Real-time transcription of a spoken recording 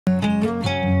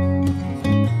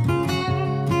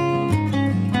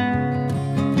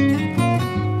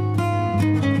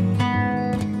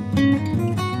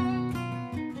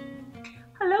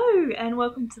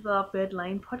welcome to the Lovebird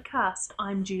Lane podcast.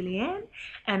 I'm Julianne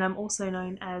and I'm also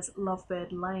known as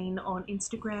Lovebird Lane on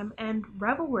Instagram and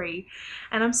Ravelry.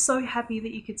 And I'm so happy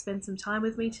that you could spend some time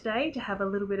with me today to have a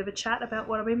little bit of a chat about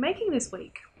what I've been making this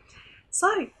week.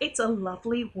 So it's a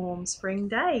lovely warm spring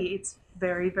day. It's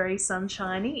very, very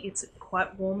sunshiny. It's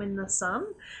quite warm in the sun,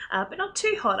 but not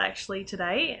too hot actually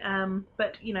today.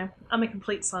 But you know, I'm a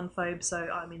complete sunphobe, so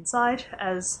I'm inside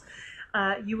as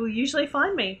you will usually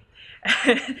find me.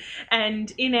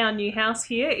 And in our new house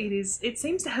here, it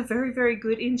seems to have very, very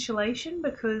good insulation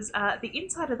because the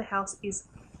inside of the house is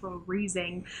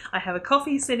freezing. I have a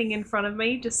coffee sitting in front of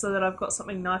me just so that I've got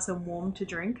something nice and warm to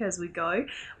drink as we go.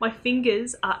 My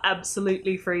fingers are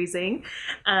absolutely freezing,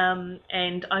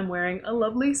 and I'm wearing a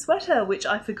lovely sweater which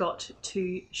I forgot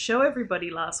to show everybody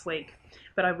last week,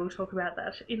 but I will talk about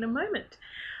that in a moment.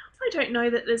 I don't know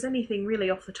that there's anything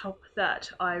really off the top that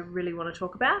I really want to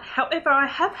talk about. However, I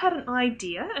have had an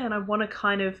idea and I want to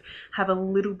kind of have a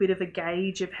little bit of a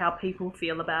gauge of how people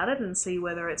feel about it and see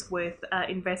whether it's worth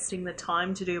investing the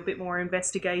time to do a bit more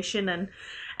investigation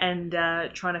and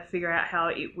trying to figure out how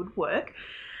it would work.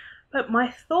 But my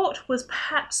thought was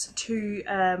perhaps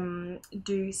to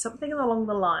do something along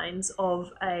the lines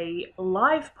of a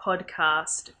live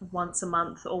podcast once a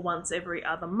month or once every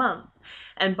other month.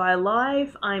 And by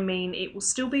live, I mean it will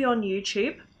still be on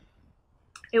YouTube.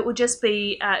 It will just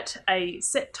be at a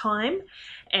set time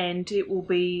and it will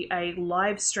be a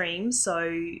live stream. So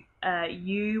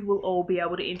you will all be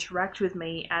able to interact with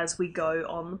me as we go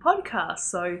on the podcast.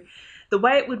 So the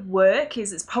way it would work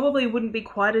is it probably wouldn't be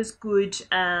quite as good.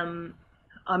 I'm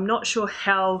not sure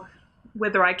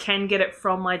whether I can get it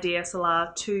from my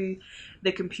DSLR to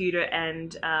the computer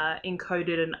and encode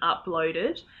it and upload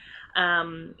it.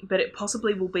 But it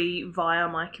possibly will be via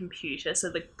my computer. So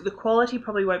the quality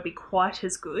probably won't be quite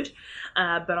as good,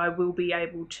 but I will be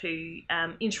able to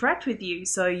interact with you.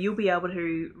 So you'll be able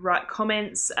to write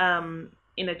comments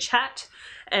in a chat,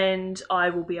 and I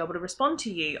will be able to respond to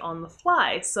you on the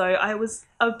fly. So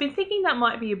I've been thinking that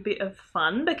might be a bit of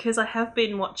fun because I have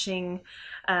been watching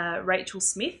Rachel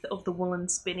Smith of the Woolen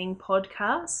Spinning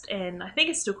podcast, and I think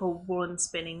it's still called Woolen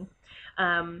Spinning.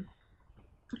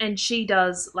 And she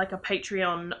does like a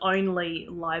Patreon only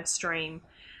live stream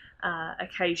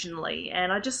occasionally,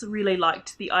 and I just really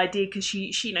liked the idea because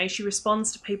she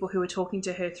responds to people who are talking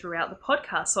to her throughout the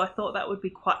podcast. So I thought that would be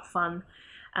quite fun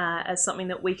as something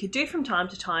that we could do from time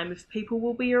to time if people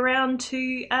will be around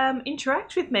to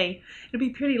interact with me. It'll be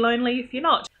pretty lonely if you're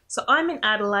not. So I'm in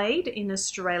Adelaide in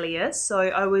Australia, so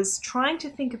I was trying to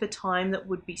think of a time that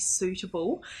would be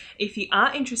suitable. If you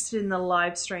are interested in the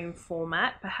live stream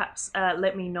format, perhaps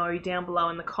let me know down below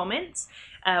in the comments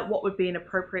what would be an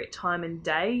appropriate time and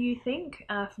day you think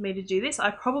for me to do this.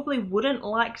 I probably wouldn't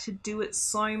like to do it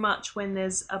so much when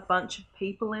there's a bunch of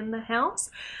people in the house.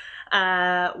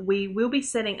 We will be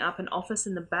setting up an office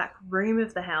in the back room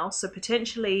of the house, so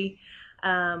potentially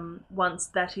once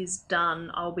that is done,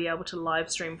 I'll be able to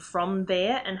live stream from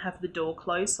there and have the door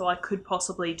closed, so I could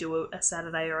possibly do a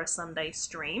Saturday or a Sunday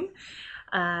stream.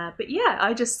 But yeah,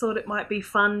 I just thought it might be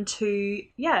fun to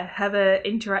have an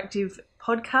interactive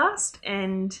podcast,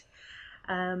 and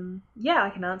I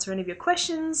can answer any of your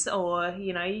questions, or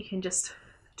you can just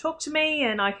talk to me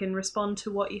and I can respond to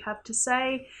what you have to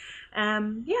say.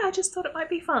 I just thought it might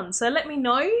be fun. So let me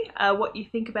know what you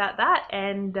think about that,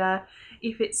 and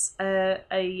if it's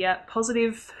a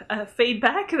positive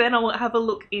feedback, then I'll have a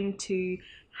look into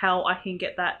how I can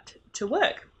get that to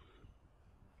work.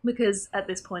 Because at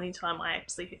this point in time, I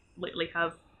absolutely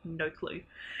have no clue.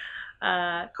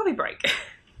 Coffee break.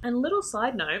 And a little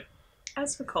side note,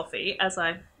 as for coffee, as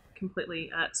I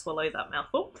completely swallow that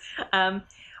mouthful,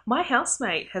 my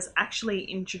housemate has actually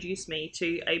introduced me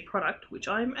to a product which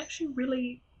I'm actually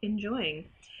really enjoying.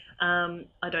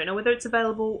 I don't know whether it's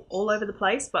available all over the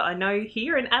place, but I know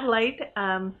here in Adelaide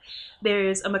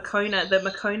there's the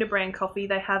Moccona brand coffee.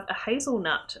 They have a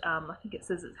hazelnut. I think it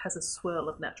says it has a swirl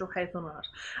of natural hazelnut.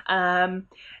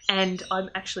 And I'm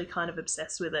actually kind of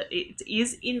obsessed with it. It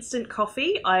is instant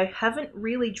coffee. I haven't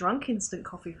really drunk instant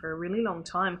coffee for a really long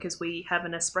time because we have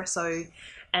an espresso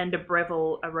and a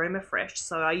Breville Aroma Fresh.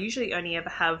 So I usually only ever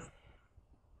have,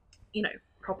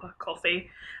 proper coffee.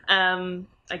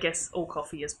 I guess all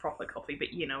coffee is proper coffee,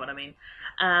 but you know what I mean.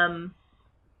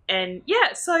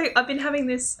 So I've been having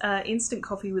this instant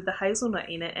coffee with the hazelnut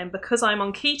in it, and because I'm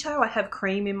on keto, I have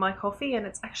cream in my coffee, and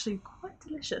it's actually quite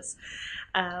delicious.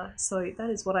 So that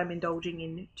is what I'm indulging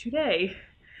in today.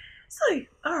 So,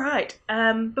 alright,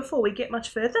 before we get much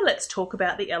further, let's talk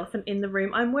about the elephant in the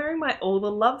room. I'm wearing my All the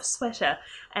Love sweater,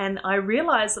 and I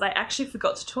realised that I actually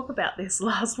forgot to talk about this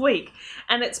last week,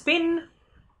 and it's been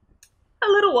a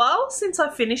little while since I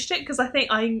finished it, because I think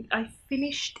I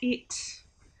finished it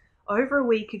over a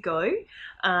week ago.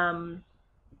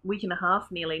 Week and a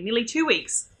half, nearly 2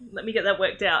 weeks. Let me get that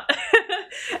worked out.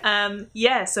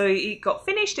 Yeah, so it got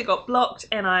finished, it got blocked,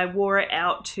 and I wore it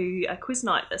out to a quiz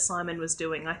night that Simon was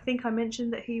doing. I think I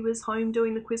mentioned that he was home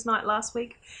doing the quiz night last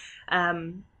week.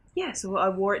 Yeah, so I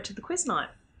wore it to the quiz night.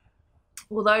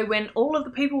 Although when all of the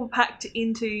people were packed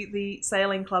into the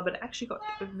sailing club, it actually got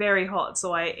very hot,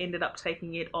 so I ended up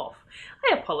taking it off.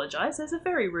 I apologise, there's a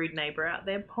very rude neighbour out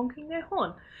there honking their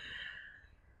horn.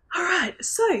 Alright,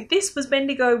 so this was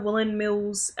Bendigo Woolen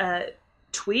Mills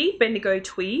tweed, Bendigo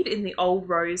tweed in the Old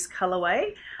Rose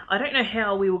colourway. I don't know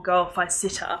how we will go if I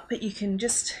sit up, but you can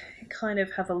just kind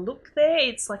of have a look there.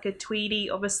 It's like a tweedy,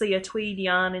 obviously a tweed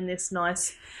yarn in this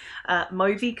nice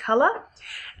mauvey colour.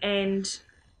 And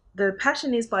the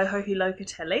pattern is by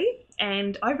Locatelli,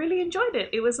 and I really enjoyed it.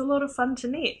 It was a lot of fun to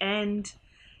knit, and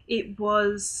it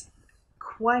was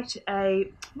quite a,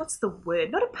 what's the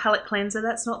word? Not a palette cleanser,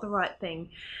 that's not the right thing.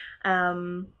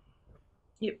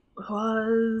 It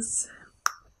was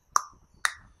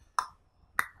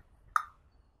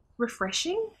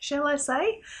refreshing, shall I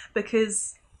say,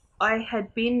 because I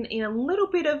had been in a little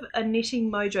bit of a knitting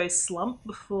mojo slump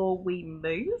before we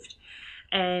moved.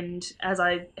 And as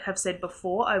I have said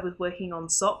before, I was working on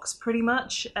socks pretty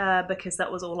much because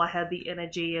that was all I had the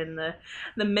energy and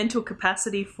the mental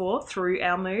capacity for through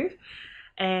our move.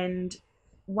 And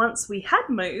once we had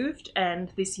moved and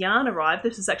this yarn arrived,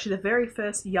 this was actually the very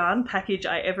first yarn package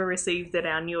I ever received at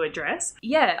our new address.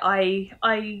 Yeah,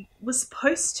 I was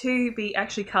supposed to be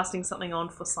actually casting something on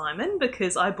for Simon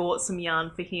because I bought some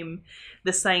yarn for him,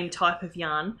 the same type of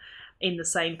yarn in the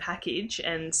same package,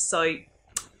 and so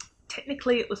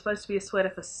technically it was supposed to be a sweater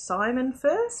for Simon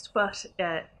first, but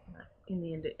in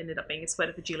the end it ended up being a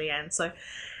sweater for Julianne. So,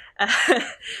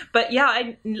 but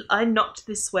yeah, I knocked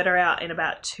this sweater out in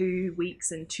about 2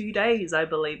 weeks and 2 days, I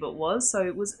believe it was. So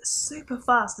it was super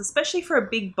fast, especially for a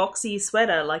big boxy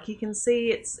sweater. Like you can see,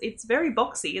 it's very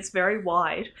boxy, it's very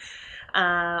wide.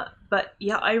 But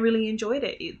yeah, I really enjoyed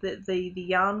it. The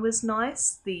yarn was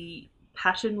nice. The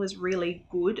pattern was really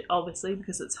good, obviously,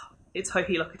 because it's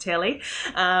Joji Locatelli.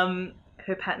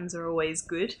 Her patterns are always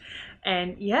good.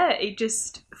 And yeah, it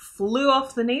just flew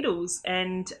off the needles.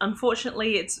 And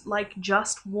unfortunately, it's like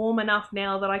just warm enough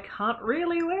now that I can't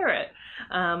really wear it,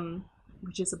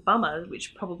 which is a bummer,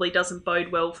 which probably doesn't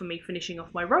bode well for me finishing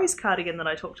off my rose cardigan that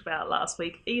I talked about last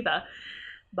week either.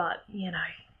 But, you know,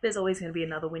 there's always going to be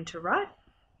another winter, right?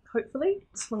 Hopefully,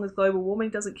 as long as global warming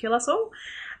doesn't kill us all.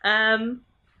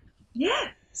 Yeah.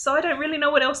 So I don't really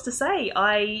know what else to say.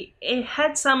 I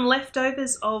had some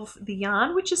leftovers of the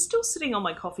yarn, which is still sitting on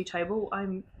my coffee table.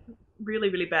 I'm really,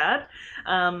 really bad.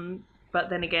 But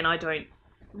then again, I don't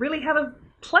really have a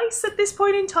place at this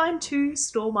point in time to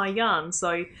store my yarn.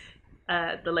 So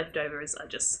the leftovers are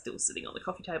just still sitting on the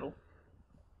coffee table.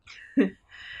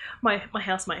 My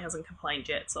housemate hasn't complained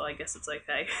yet, so I guess it's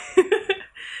okay.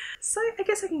 So I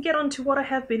guess I can get on to what I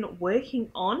have been working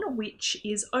on, which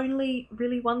is only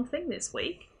really one thing this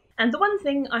week. And the one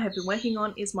thing I have been working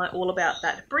on is my All About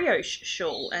That brioche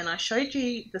shawl. And I showed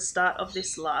you the start of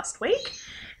this last week.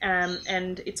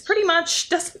 And it's pretty much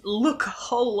doesn't look a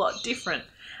whole lot different.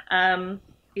 It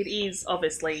is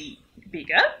obviously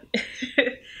bigger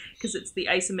because it's the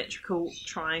asymmetrical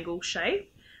triangle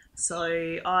shape.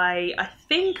 So I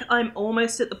think I'm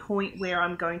almost at the point where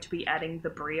I'm going to be adding the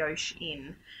brioche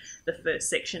in the first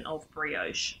section of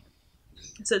brioche.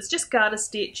 So it's just garter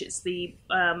stitch, it's the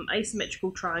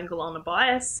asymmetrical triangle on a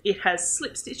bias. It has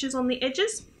slip stitches on the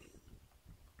edges.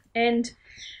 And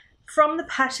from the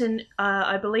pattern,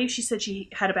 I believe she said she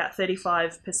had about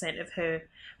 35% of her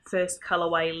first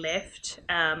colourway left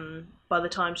by the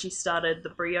time she started the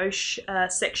brioche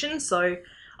section. So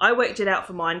I worked it out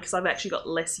for mine because I've actually got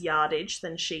less yardage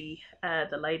than she,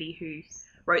 the lady who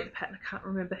wrote the pattern. I can't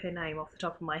remember her name off the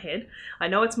top of my head. I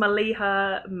know it's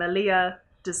Malia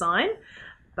Design,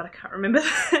 but I can't remember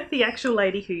the actual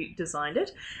lady who designed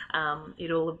it.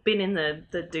 It'll have been in the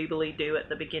doobly-doo at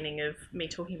the beginning of me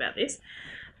talking about this.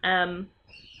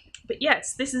 But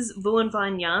yes, this is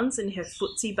Vine Yarns in her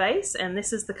footsie base, and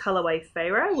this is the colourway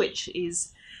Fibres, which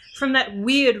is, from that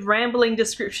weird rambling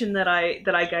description that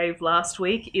I gave last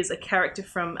week, is a character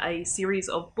from a series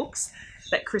of books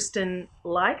that Kristen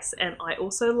likes and I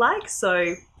also like,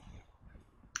 so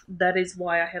that is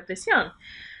why I have this yarn.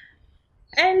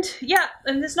 And yeah,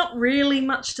 and there's not really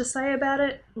much to say about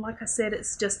it. Like I said,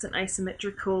 it's just an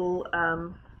asymmetrical,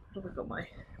 I've got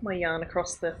my yarn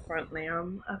across the front there.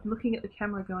 I'm looking at the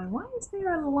camera going, why is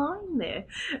there a line there?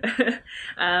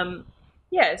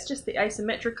 yeah, it's just the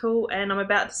asymmetrical, and I'm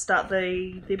about to start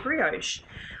the brioche.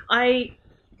 I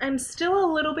am still a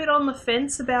little bit on the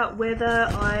fence about whether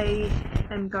I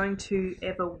am going to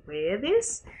ever wear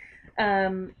this.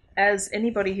 As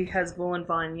anybody who has wool and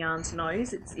vine yarns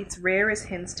knows, it's rare as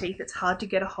hen's teeth. It's hard to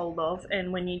get a hold of,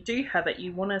 and when you do have it,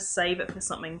 you want to save it for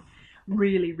something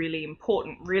really, really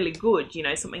important, really good, you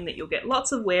know, something that you'll get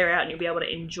lots of wear out and you'll be able to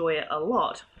enjoy it a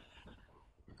lot.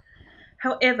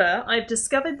 However, I've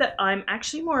discovered that I'm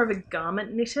actually more of a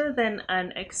garment knitter than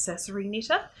an accessory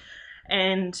knitter.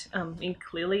 And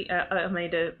clearly I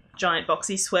made a giant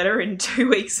boxy sweater in 2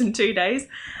 weeks and 2 days.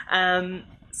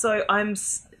 So I'm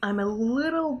a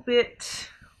little bit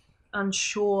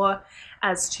unsure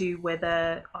as to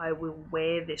whether I will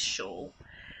wear this shawl.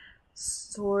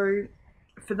 So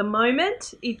for the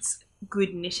moment, it's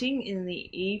good knitting in the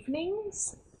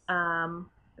evenings.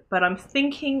 But I'm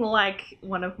thinking, like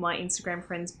one of my Instagram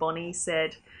friends, Bonnie,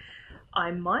 said,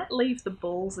 I might leave the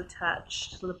balls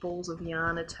attached, the balls of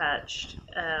yarn attached,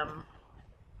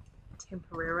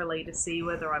 temporarily to see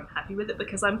whether I'm happy with it,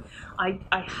 because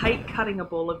I hate cutting a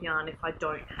ball of yarn if I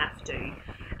don't have to.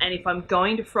 And if I'm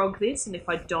going to frog this, and if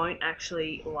I don't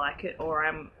actually like it or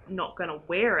I'm not going to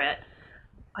wear it,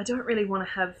 I don't really want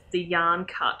to have the yarn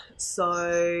cut.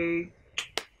 So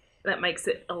that makes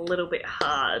it a little bit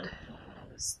hard.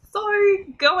 So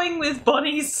going with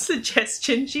Bonnie's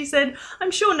suggestion, she said,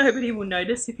 I'm sure nobody will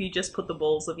notice if you just put the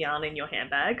balls of yarn in your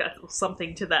handbag, or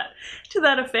something to that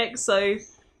effect. So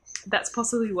that's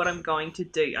possibly what I'm going to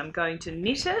do. I'm going to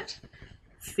knit it,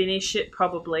 finish it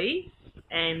probably,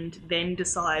 and then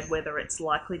decide whether it's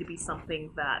likely to be something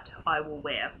that I will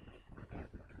wear.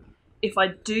 If I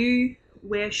do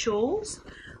wear shawls,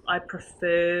 I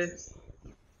prefer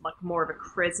like more of a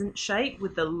crescent shape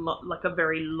with like a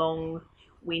very long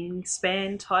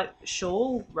wingspan type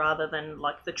shawl rather than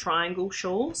like the triangle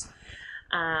shawls.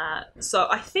 So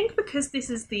I think because this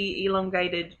is the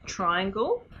elongated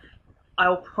triangle,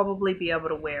 I'll probably be able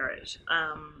to wear it.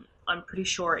 I'm pretty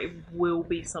sure it will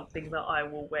be something that I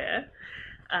will wear.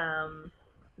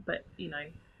 But, you know,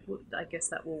 I guess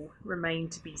that will remain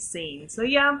to be seen. So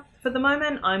yeah, for the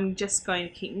moment, I'm just going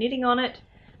to keep knitting on it,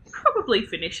 probably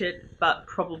finish it, but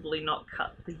probably not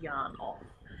cut the yarn off.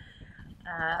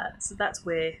 So that's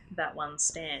where that one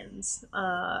stands.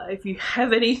 If you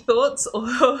have any thoughts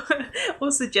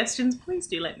or suggestions, please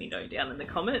do let me know down in the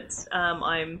comments.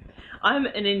 I'm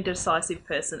an indecisive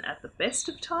person at the best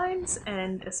of times,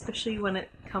 and especially when it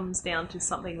comes down to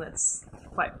something that's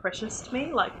quite precious to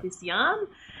me, like this yarn.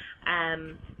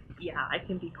 Yeah, I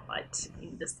can be quite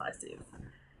indecisive.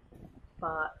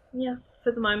 But yeah,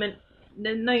 for the moment,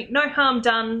 no harm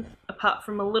done, apart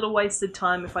from a little wasted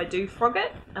time if I do frog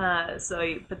it.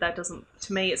 But that doesn't,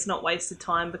 to me, it's not wasted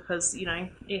time, because, you know,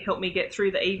 it helped me get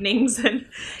through the evenings and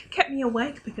kept me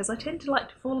awake, because I tend to like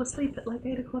to fall asleep at like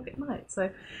 8 o'clock at night.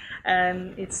 So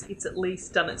it's at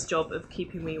least done its job of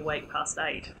keeping me awake past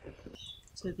 8.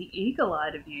 So the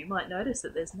eagle-eyed of you might notice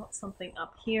that there's not something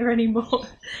up here anymore,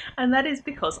 and that is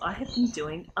because I have been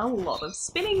doing a lot of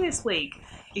spinning this week.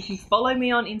 If you follow me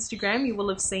on Instagram, you will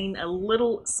have seen a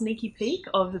little sneaky peek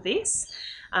of this.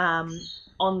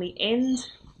 On the end,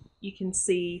 you can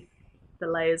see the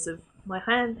layers of my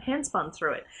hand spun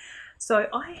through it. So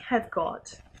I have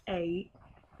got a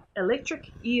electric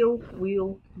eel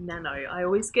wheel nano. I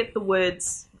always get the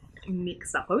words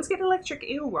mix up. I always get electric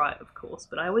eel right, of course,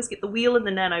 but I always get the wheel and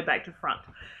the nano back to front.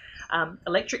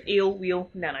 Electric eel wheel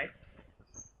nano.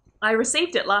 I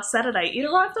received it last Saturday. It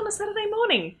arrived on a Saturday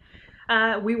morning.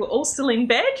 We were all still in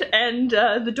bed, and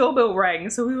the doorbell rang,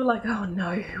 so we were like, oh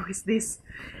no, who is this?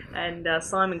 And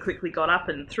Simon quickly got up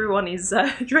and threw on his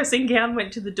dressing gown,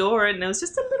 went to the door, and there was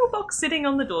just a little box sitting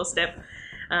on the doorstep.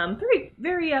 Very,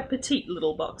 very petite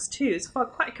little box too. It's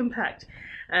quite compact.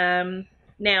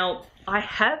 Now, I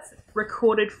have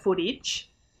recorded footage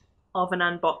of an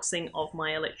unboxing of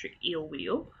my electric eel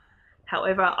wheel.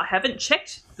 However, I haven't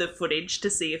checked the footage to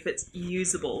see if it's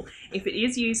usable. If it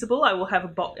is usable, I will have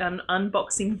an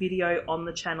unboxing video on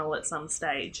the channel at some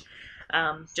stage.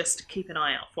 Just to keep an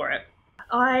eye out for it.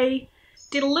 I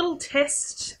did a little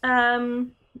test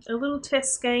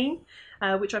skein,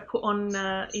 which I put on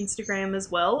Instagram as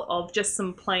well, of just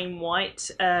some plain white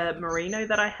merino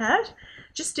that I had,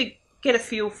 just to get a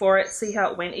feel for it, see how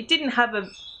it went. It didn't have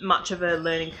much of a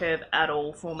learning curve at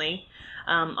all for me.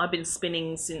 I've been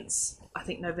spinning since, I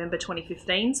think, November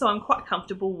 2015, so I'm quite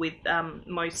comfortable with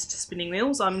most spinning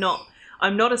wheels. I'm not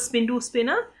a spindle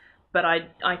spinner, but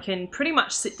I can pretty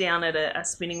much sit down at a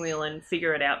spinning wheel and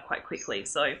figure it out quite quickly.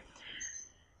 So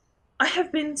I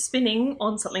have been spinning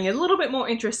on something a little bit more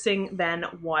interesting than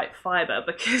white fibre,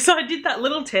 because I did that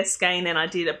little test skein and I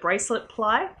did a bracelet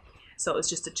ply. So it was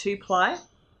just a 2-ply.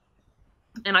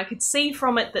 And I could see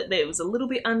from it that there was a little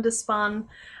bit underspun.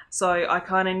 So I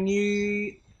kind of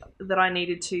knew that I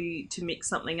needed to mix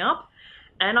something up.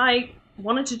 And I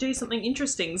wanted to do something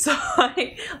interesting. So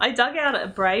I dug out a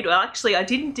braid. Well, actually, I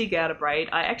didn't dig out a braid.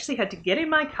 I actually had to get in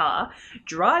my car,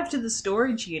 drive to the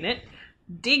storage unit,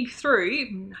 dig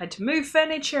through, had to move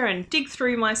furniture and dig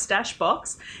through my stash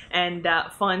box and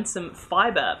find some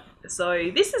fibre. So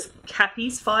this is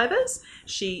Kathy's Fibres.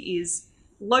 She is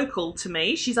local to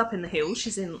me. She's up in the hills.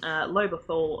 She's in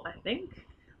Loberthal, I think.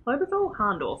 Loberthal?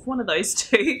 Harndorf, one of those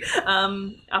two,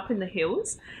 up in the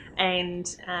hills.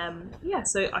 And yeah,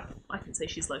 so I can say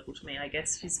she's local to me, I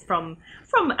guess. She's from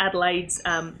Adelaide's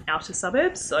outer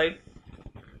suburbs. So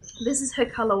this is her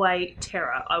colourway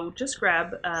Terra. I will just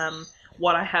grab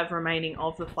what I have remaining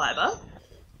of the fibre.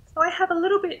 So I have a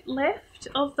little bit left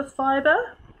of the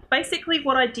fibre. Basically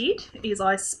what I did is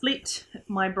I split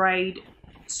my braid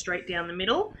straight down the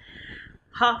middle.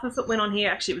 Half of it went on here.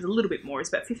 Actually, it was a little bit more. It's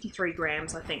about 53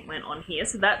 grams, I think, went on here.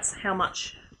 So that's how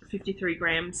much 53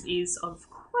 grams is of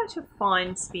quite a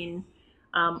fine spin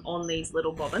on these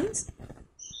little bobbins.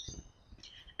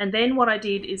 And then what I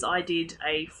did is I did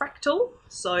a fractal.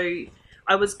 So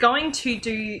I was going to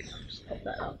do, just pop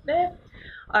that up there.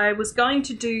 I was going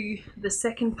to do the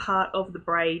second part of the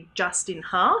braid just in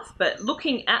half, but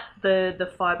looking at the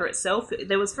fibre itself,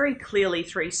 there was very clearly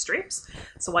 3 strips,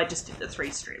 so I just did the 3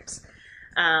 strips.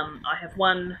 I have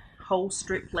one whole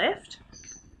strip left,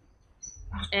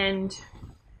 and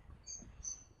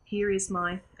here is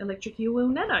my electric eel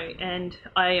Nano, and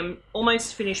I am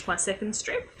almost finished my second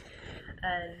strip,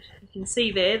 and you can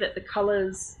see there that the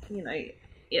colours, you know,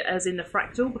 as in the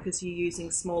fractal, because you're using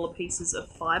smaller pieces of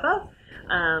fibre,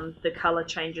 the colour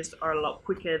changes are a lot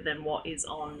quicker than what is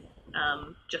on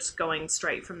just going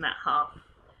straight from that half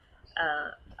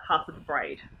of the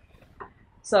braid.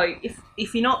 So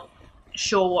if you're not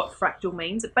sure what fractal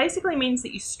means, it basically means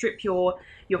that you strip your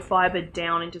fibre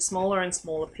down into smaller and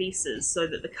smaller pieces so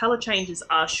that the colour changes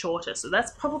are shorter. So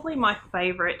that's probably my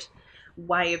favourite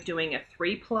way of doing a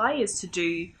 3-ply, is to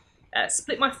do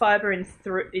split my fibre in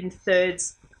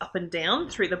thirds up and down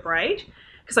through the braid,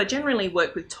 because I generally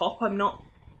work with top.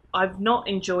 I've not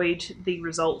enjoyed the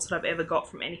results that I've ever got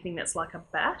from anything that's like a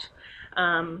bat.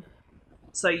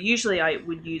 So usually I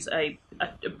would use a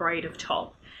braid of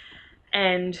top.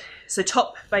 And so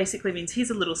top basically means, here's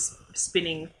a little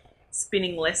spinning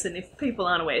lesson if people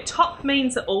aren't aware. Top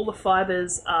means that all the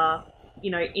fibres are, you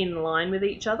know, in line with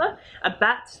each other. A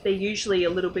bat, they're usually a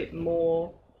little bit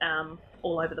more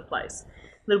all over the place,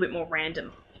 a little bit more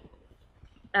random.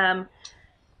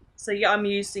 So yeah, I'm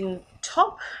using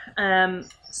top.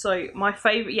 So my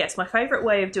favourite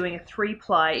way of doing a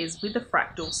 3-ply is with a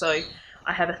fractal. So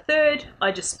I have a third,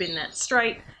 I just spin that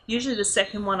straight. Usually the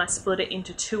second one I split it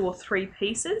into 2 or 3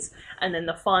 pieces, and then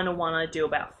the final one I do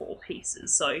about 4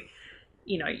 pieces. So,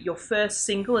 you know, your first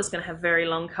single is going to have very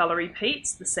long colour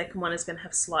repeats, the second one is going to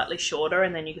have slightly shorter,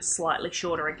 and then you go slightly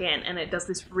shorter again, and it does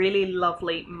this really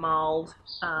lovely mild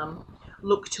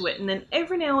look to it. And then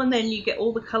every now and then you get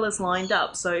all the colours lined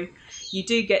up, so you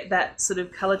do get that sort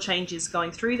of colour changes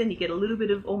going through, then you get a little bit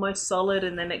of almost solid,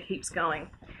 and then it keeps going.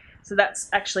 So that's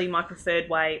actually my preferred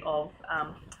way of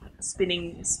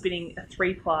spinning a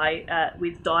 3-ply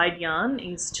with dyed yarn,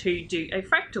 is to do a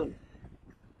fractal.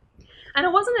 And I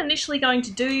wasn't initially going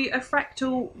to do a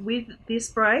fractal with this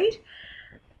braid.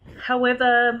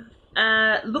 However,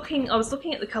 I was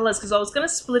looking at the colours, because I was going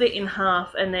to split it in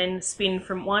half and then spin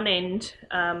from one end.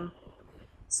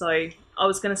 So I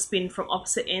was going to spin from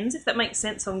opposite ends, if that makes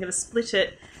sense. So I'm going to split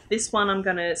it. This one I'm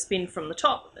going to spin from the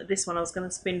top. This one I was going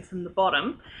to spin from the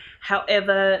bottom.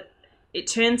 However, it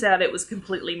turns out it was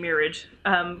completely mirrored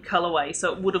colourway,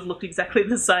 so it would have looked exactly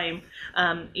the same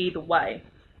either way.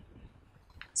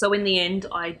 So in the end,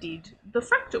 I did the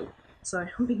fractal. So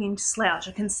I'm beginning to slouch.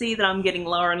 I can see that I'm getting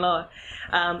lower and lower.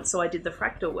 So I did the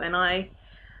fractal, and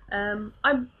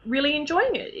I'm really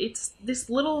enjoying it. This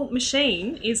little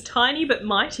machine is tiny but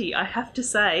mighty, I have to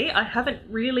say. I haven't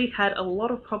really had a lot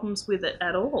of problems with it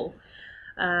at all.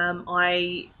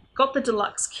 I got the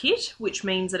deluxe kit, which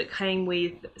means that it came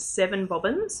with 7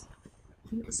 bobbins.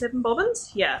 7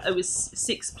 bobbins? Yeah, it was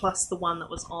 6 plus the one that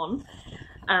was on.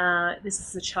 This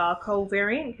is the charcoal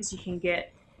variant, because you can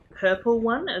get purple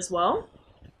one as well.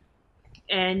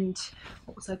 And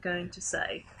what was I going to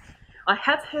say? I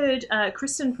have heard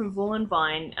Kristen from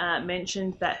Wollonvine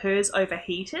mentioned that hers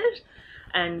overheated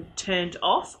and turned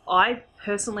off. I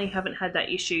personally haven't had that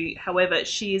issue. However,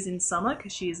 she is in summer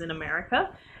because she is in America,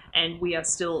 and we are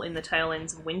still in the tail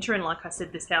ends of winter, and like I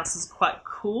said, this house is quite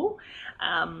cool,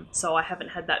 so I haven't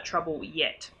had that trouble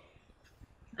yet.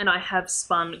 And I have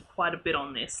spun quite a bit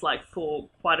on this, like for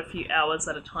quite a few hours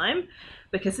at a time,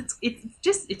 because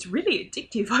it's really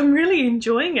addictive. I'm really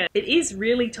enjoying it. It is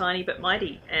really tiny but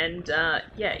mighty, and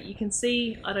yeah, you can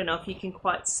see, I don't know if you can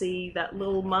quite see that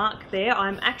little mark there.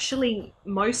 I'm actually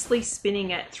mostly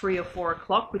spinning at 3 or 4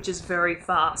 o'clock, which is very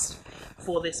fast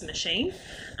for this machine.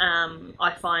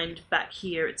 I find back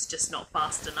here it's just not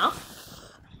fast enough.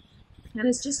 And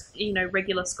it's just, you know,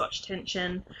 regular Scotch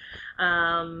tension.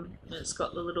 It's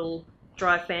got the little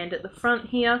drive band at the front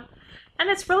here, and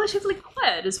it's relatively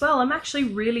quiet as well. I'm actually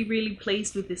really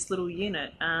pleased with this little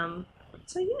unit.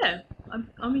 So yeah,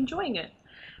 I'm enjoying it.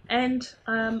 And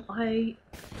I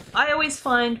always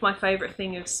find my favourite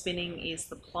thing of spinning is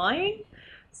the plying.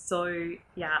 So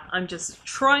yeah, I'm just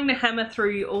trying to hammer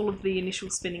through all of the initial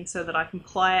spinning so that I can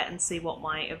ply it and see what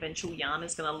my eventual yarn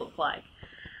is going to look like.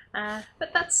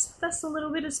 But that's a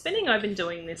little bit of spinning I've been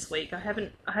doing this week. I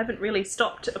haven't really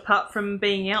stopped, apart from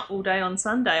being out all day on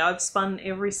Sunday. I've spun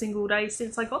every single day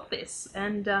since I got this,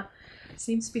 and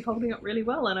seems to be holding up really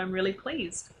well, and I'm really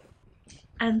pleased.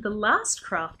 And the last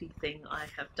crafty thing I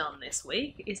have done this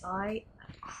week is I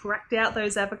cracked out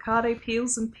those avocado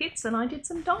peels and pits, and I did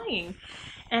some dyeing,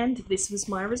 and this was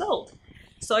my result.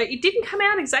 So it didn't come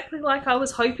out exactly like I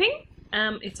was hoping.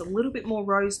 It's a little bit more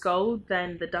rose gold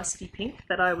than the dusty pink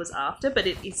that I was after, but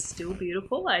it is still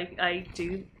beautiful. I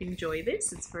do enjoy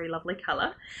this. It's a very lovely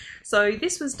colour. So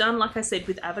this was done, like I said,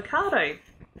 with avocado.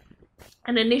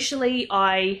 And initially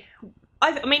I've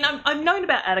known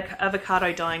about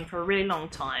avocado dyeing for a really long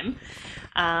time.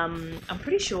 I'm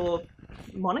pretty sure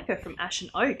Monica from Ash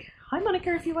and Oak, hi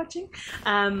Monica if you're watching,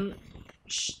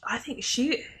 I think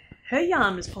her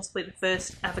yarn was possibly the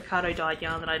first avocado dyed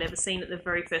yarn that I'd ever seen at the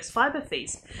very first Fibre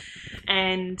Feast.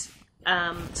 And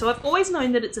so I've always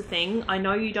known that it's a thing. I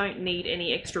know you don't need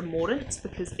any extra mordants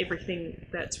because everything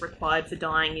that's required for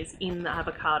dyeing is in the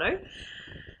avocado.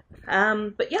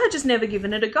 But yeah, I've just never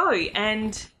given it a go.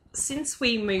 And since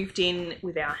we moved in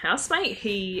with our housemate,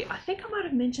 I think I might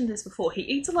have mentioned this before, he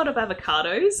eats a lot of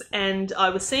avocados, and I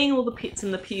was seeing all the pits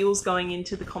and the peels going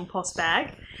into the compost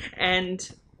bag, and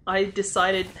I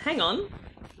decided, hang on,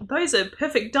 those are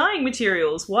perfect dyeing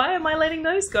materials. Why am I letting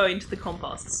those go into the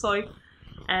compost? So,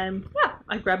 yeah,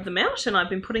 I grabbed them out and I've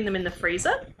been putting them in the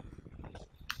freezer.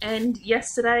 And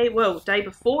yesterday, well, day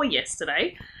before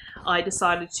yesterday, I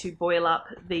decided to boil up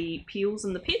the peels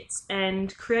and the pits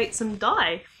and create some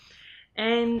dye.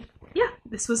 And yeah,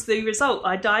 this was the result.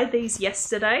 I dyed these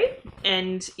yesterday,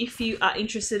 and if you are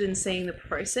interested in seeing the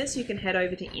process, you can head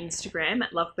over to Instagram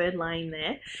at Lovebird Lane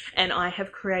there, and I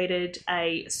have created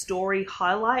a story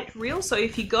highlight reel. So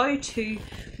if you go to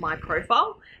my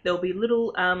profile, there'll be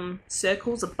little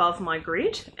circles above my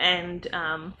grid, and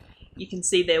you can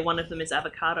see there one of them is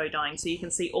avocado dyeing, so you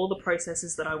can see all the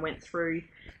processes that I went through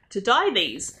to dye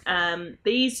these.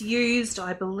 These used,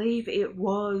 I believe it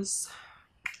was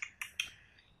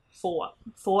four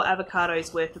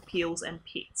avocados worth of peels and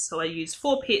pits. So I used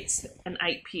 4 pits and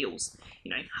 8 peels,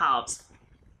 you know, halves.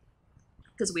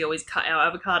 Because we always cut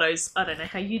our avocados, I don't know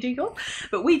how you do yours,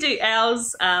 but we do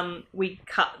ours, we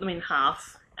cut them in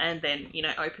half and then, you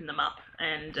know, open them up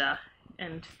and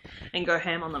go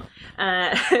ham on them.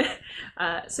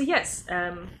 So yes,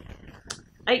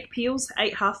 8 peels,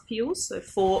 8 half peels, so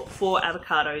four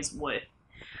avocados worth.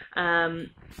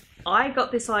 I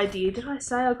got this idea, did I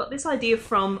say I got this idea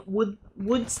from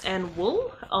Woods and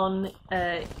Wool on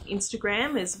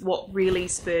Instagram, is what really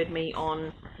spurred me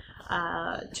on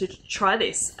to try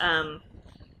this,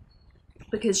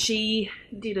 because she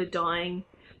did dyeing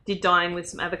with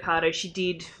some avocado. She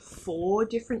did 4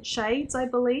 different shades, I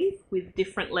believe, with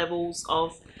different levels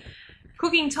of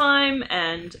cooking time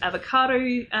and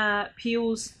avocado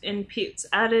peels and pits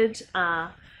added.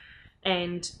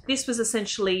 And this was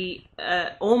essentially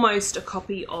almost a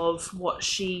copy of what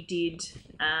she did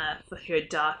for her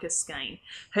darker skein.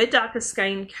 Her darker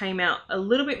skein came out a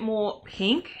little bit more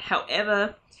pink.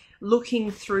 However,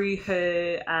 looking through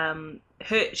her,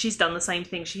 she's done the same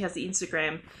thing. She has the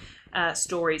Instagram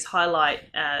stories highlight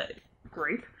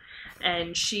group,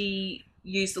 and she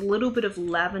used a little bit of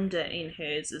lavender in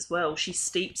hers as well. She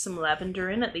steeped some lavender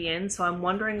in at the end, so I'm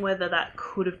wondering whether that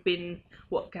could have been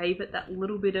what gave it that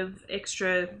little bit of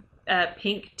extra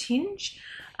pink tinge.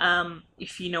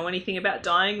 If you know anything about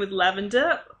dyeing with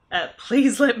lavender,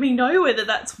 please let me know whether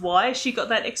that's why she got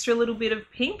that extra little bit of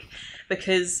pink,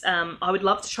 because I would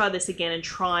love to try this again and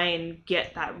try and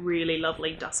get that really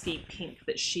lovely dusky pink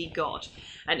that she got.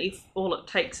 And if all it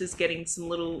takes is getting some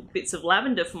little bits of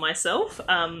lavender for myself,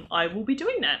 I will be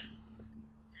doing that.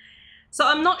 So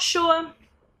I'm not sure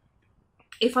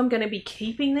if I'm going to be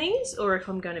keeping these or if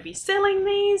I'm going to be selling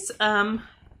these. I'm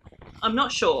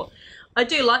not sure. I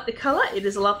do like the colour, it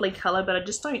is a lovely colour, but I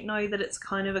just don't know that it's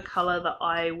kind of a colour that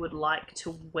I would like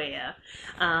to wear.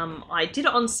 I did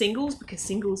it on singles because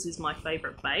singles is my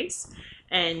favourite base,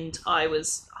 and I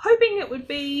was hoping it would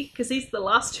be, because these are the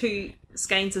last two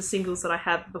skeins of singles that I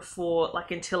have before,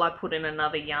 like until I put in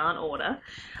another yarn order.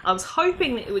 I was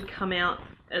hoping that it would come out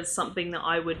as something that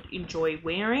I would enjoy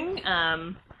wearing,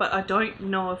 but I don't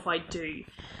know if I do.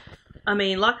 I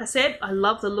mean, like I said, I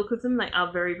love the look of them. They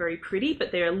are very, very pretty,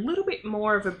 but they're a little bit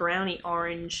more of a browny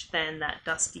orange than that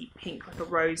dusty pink, like a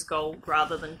rose gold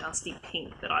rather than dusty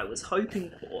pink that I was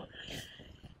hoping for.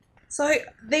 So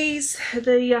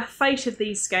the fate of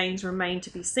these skeins remain to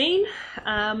be seen.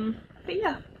 But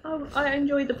yeah, I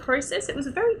enjoyed the process. It was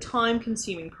a very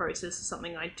time-consuming process,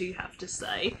 something I do have to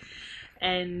say.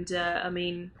 And I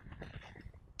mean,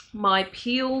 my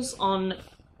peels on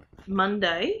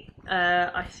Monday,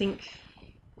 I think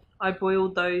I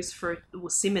boiled those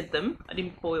simmered them. I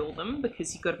didn't boil them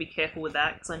because you've got to be careful with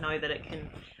that, because I know that it can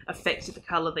affect the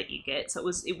colour that you get. So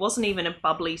it wasn't even a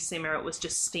bubbly simmer, it was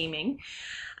just steaming.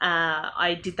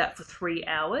 I did that for 3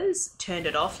 hours, turned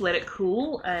it off, let it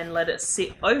cool, and let it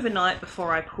sit overnight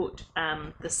before I put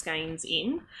the skeins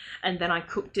in. And then I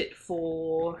cooked it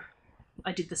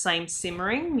I did the same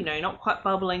simmering, you know, not quite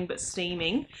bubbling but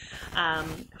steaming,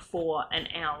 for an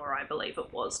hour, I believe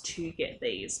it was, to get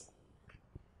these.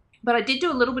 But I did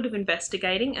do a little bit of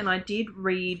investigating, and I did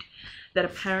read that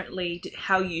apparently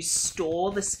how you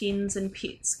store the skins and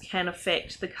pits can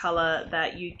affect the colour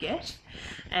that you get.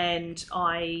 And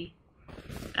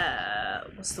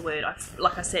what's the word?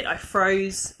 Like I said, I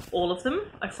froze all of them.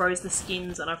 I froze the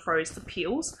skins and I froze the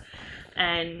peels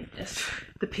and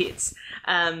the pits.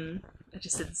 I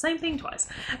just said the same thing twice.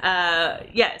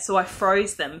 Yeah, so I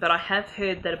froze them, but I have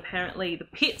heard that apparently the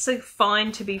pits are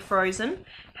fine to be frozen.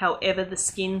 However, the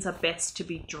skins are best to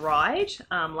be dried,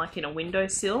 like in a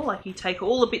windowsill. Like you take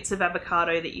all the bits of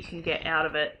avocado that you can get out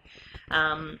of it,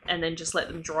 and then just let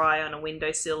them dry on a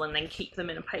windowsill and then keep them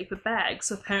in a paper bag.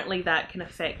 So apparently that can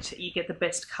affect, you get the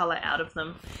best colour out of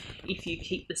them if you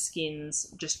keep the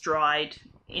skins just dried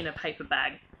in a paper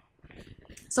bag.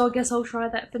 So I guess I'll try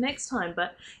that for next time.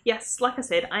 But yes, like I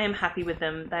said, I am happy with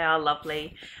them. They are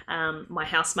lovely. My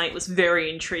housemate was very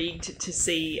intrigued to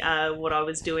see what I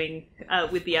was doing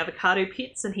with the avocado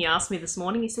pits, and he asked me this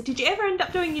morning, he said, did you ever end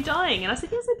up doing your dyeing? And I said,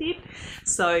 yes, I did.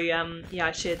 So yeah,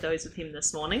 I shared those with him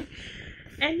this morning.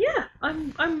 And yeah,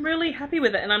 I'm really happy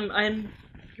with it, and I'm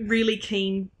really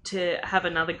keen to have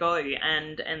another go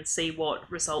and see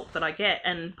what result that I get,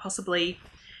 and possibly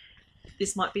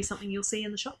this might be something you'll see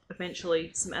in the shop eventually,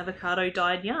 some avocado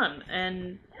dyed yarn,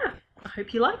 and yeah, I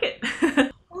hope you like it.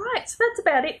 Alright, so that's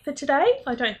about it for today.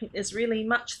 I don't think there's really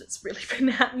much that's really been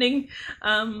happening.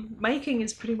 Making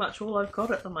is pretty much all I've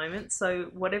got at the moment, so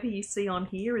whatever you see on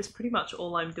here is pretty much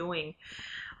all I'm doing.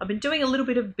 I've been doing a little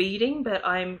bit of beading, but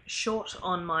I'm short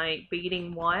on my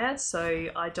beading wire, so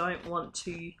I don't want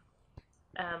to...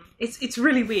 it's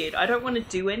really weird. I don't want to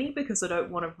do any because I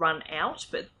don't want to run out,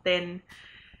 but then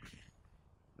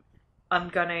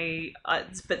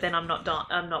but then I'm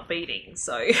not beading,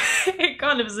 so it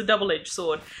kind of is a double-edged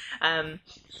sword.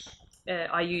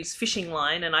 I use fishing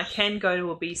line, and I can go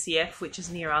to a BCF, which is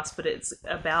near us, but it's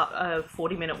about a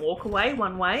 40-minute walk away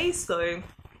one way, so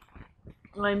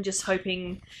I'm just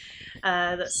hoping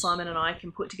that Simon and I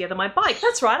can put together my bike.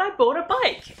 That's right, I bought a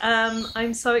bike.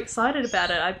 I'm so excited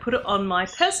about it. I put it on my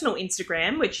personal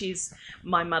Instagram, which is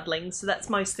my muddling, so that's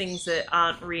most things that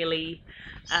aren't really...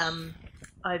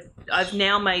 I've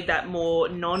now made that more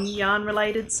non-yarn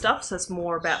related stuff, so it's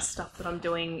more about stuff that I'm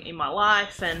doing in my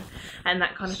life and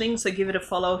that kind of thing. So give it a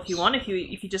follow if you want. If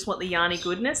you just want the yarny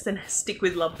goodness, then stick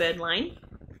with Lovebird Lane.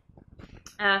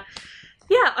 Yeah,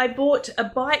 I bought a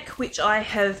bike which I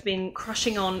have been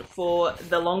crushing on for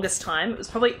the longest time. It was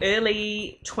probably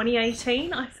early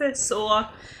 2018 I first saw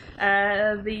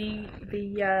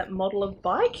the model of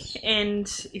bike, and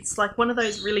it's like one of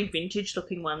those really vintage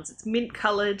looking ones. It's mint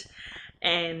coloured,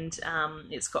 and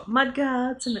it's got mud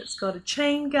guards, and it's got a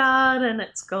chain guard, and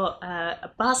it's got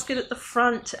a basket at the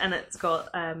front, and it's got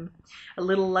a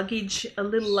little luggage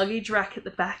rack at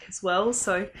the back as well.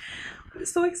 So I'm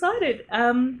so excited.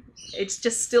 It's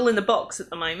just still in the box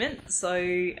at the moment, so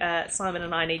Simon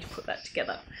and I need to put that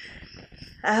together.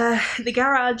 The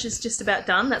garage is just about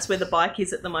done. That's where the bike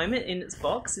is at the moment, in its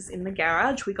box, is in the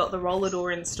garage. We got the roller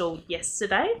door installed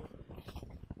yesterday,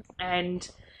 and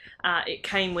it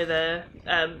came with a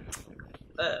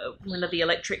one of the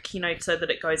electric, you know, so that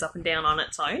it goes up and down on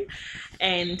its own.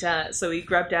 And so we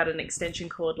grabbed out an extension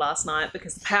cord last night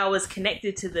because the power was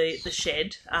connected to the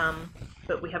shed,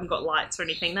 but we haven't got lights or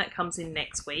anything. That comes in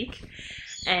next week.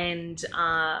 And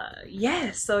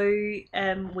yeah, so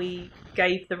we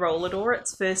gave the roller door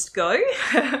its first go.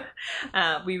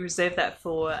 We reserved that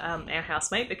for our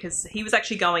housemate because he was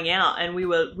actually going out, and we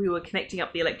were connecting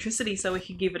up the electricity so we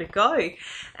could give it a go.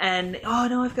 And oh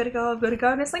no, I've got to go.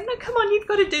 And it's like, no, come on, you've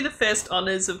got to do the first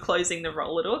honours of closing the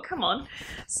roller door. Come on.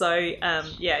 So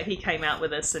yeah, he came out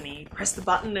with us and he pressed the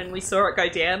button and we saw it go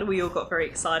down. And we all got very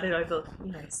excited over,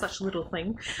 you know, such a little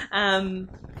thing.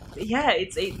 Yeah,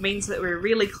 it means that we're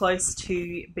really close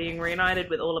to being reunited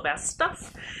with all of our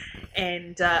stuff,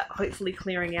 and hopefully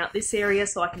clearing out this area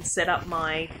so I can set up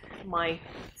my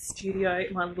studio,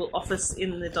 my little office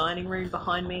in the dining room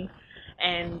behind me,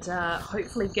 and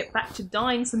hopefully get back to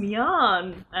dyeing some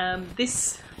yarn.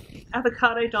 This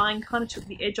avocado dyeing kind of took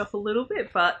the edge off a little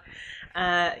bit, but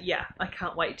yeah, I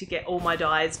can't wait to get all my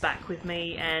dyes back with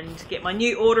me and get my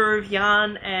new order of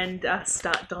yarn and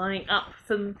start dyeing up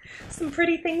some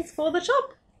pretty things for the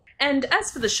shop. And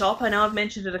as for the shop, I know I've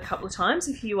mentioned it a couple of times.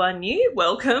 If you are new,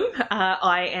 welcome.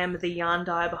 I am the yarn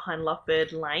dyer behind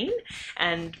Lovebird Lane,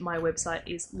 and my website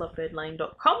is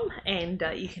lovebirdlane.com, and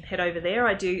you can head over there.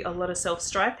 I do a lot of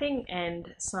self-striping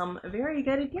and some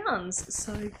variegated yarns,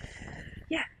 so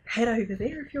yeah, head over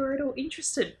there if you're at all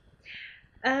interested.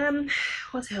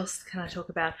 What else can I talk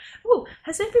about? Oh,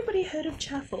 has everybody heard of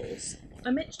chaffles? I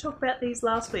meant to talk about these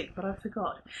last week, but I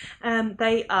forgot.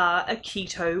 They are a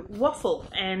keto waffle,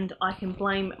 and I can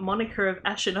blame Monica of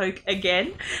Ashen Oak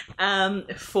again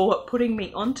for putting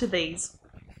me onto these.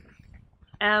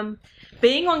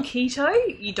 Being on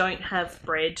keto, you don't have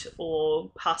bread or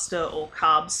pasta or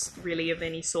carbs really of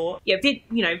any sort. Yeah,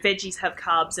 you know, veggies have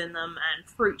carbs in them, and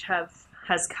fruit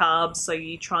has carbs, so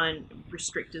you try and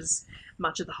restrict as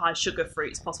much of the high sugar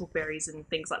fruits possible. Berries and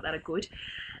things like that are good,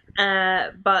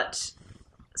 but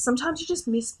sometimes you just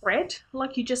miss bread,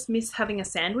 like you just miss having a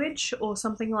sandwich or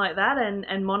something like that.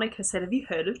 And Monica said, have you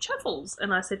heard of chaffles?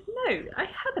 And I said, no, I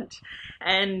haven't.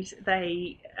 And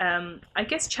they I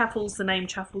guess chaffles, the name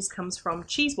chaffles comes from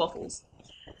cheese waffles,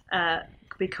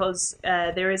 because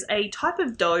there is a type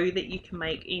of dough that you can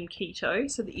make in keto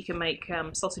so that you can make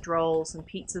sausage rolls and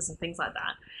pizzas and things like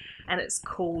that, and it's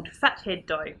called fathead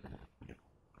dough.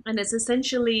 And it's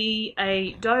essentially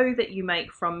a dough that you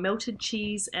make from melted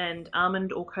cheese and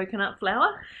almond or coconut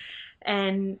flour.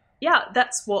 And yeah,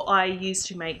 that's what I use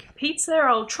to make pizza.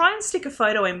 I'll try and stick a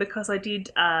photo in because I did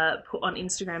put on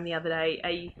Instagram the other day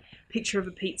a picture of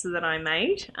a pizza that I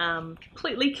made.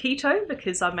 Completely keto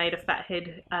because I made a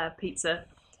fathead pizza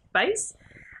base.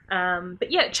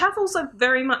 But yeah, chaffles are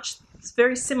very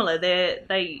similar.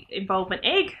 They involve an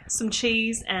egg, some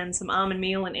cheese, and some almond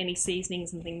meal, and any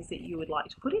seasonings and things that you would like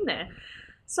to put in there.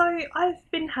 So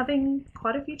I've been having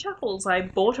quite a few chaffles. I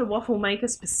bought a waffle maker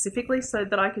specifically so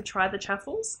that I could try the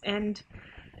chaffles, and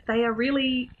they are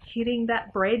really hitting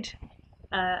that bread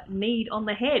need on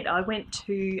the head. I went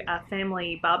to a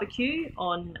family barbecue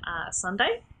on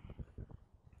Sunday,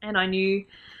 and I knew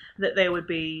that there would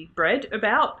be bread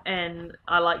about, and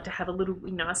I like to have a little,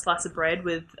 you know, a slice of bread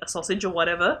with a sausage or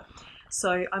whatever.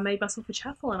 So I made myself a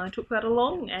chaffle and I took that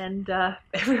along, and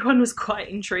everyone was quite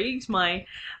intrigued. My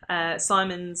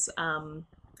Simon's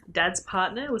dad's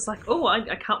partner was like, oh,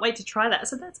 I can't wait to try that. I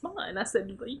said, that's mine. I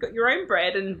said, you got your own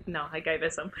bread? And no, I gave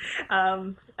her some.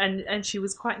 And she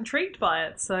was quite intrigued by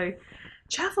it. So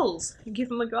chaffles, give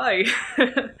them a go.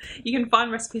 You can find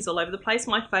recipes all over the place.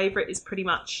 My favourite is pretty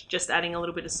much just adding a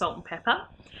little bit of salt and pepper,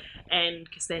 and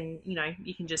because then, you know,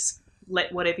 you can just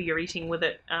let whatever you're eating with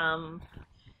it,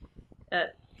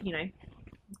 you know,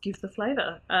 give the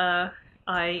flavour.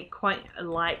 I quite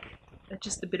like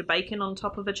just a bit of bacon on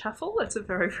top of a chaffle. It's a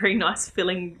very, very nice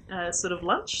filling sort of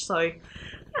lunch. So yeah,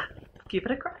 give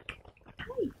it a crack.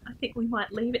 Okay, I think we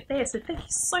might leave it there. So thank you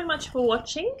so much for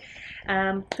watching.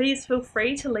 Please feel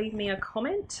free to leave me a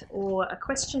comment or a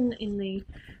question in the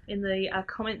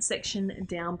comment section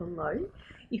down below.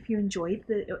 If you enjoyed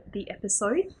the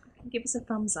episode, give us a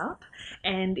thumbs up,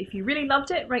 and if you really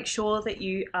loved it, make sure that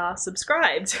you are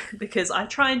subscribed because I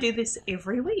try and do this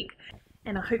every week.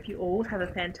 And I hope you all have a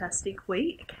fantastic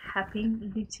week. Happy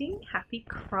knitting, happy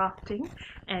crafting,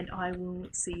 and I will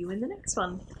see you in the next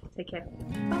one. Take care.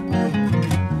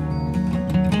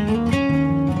 Bye.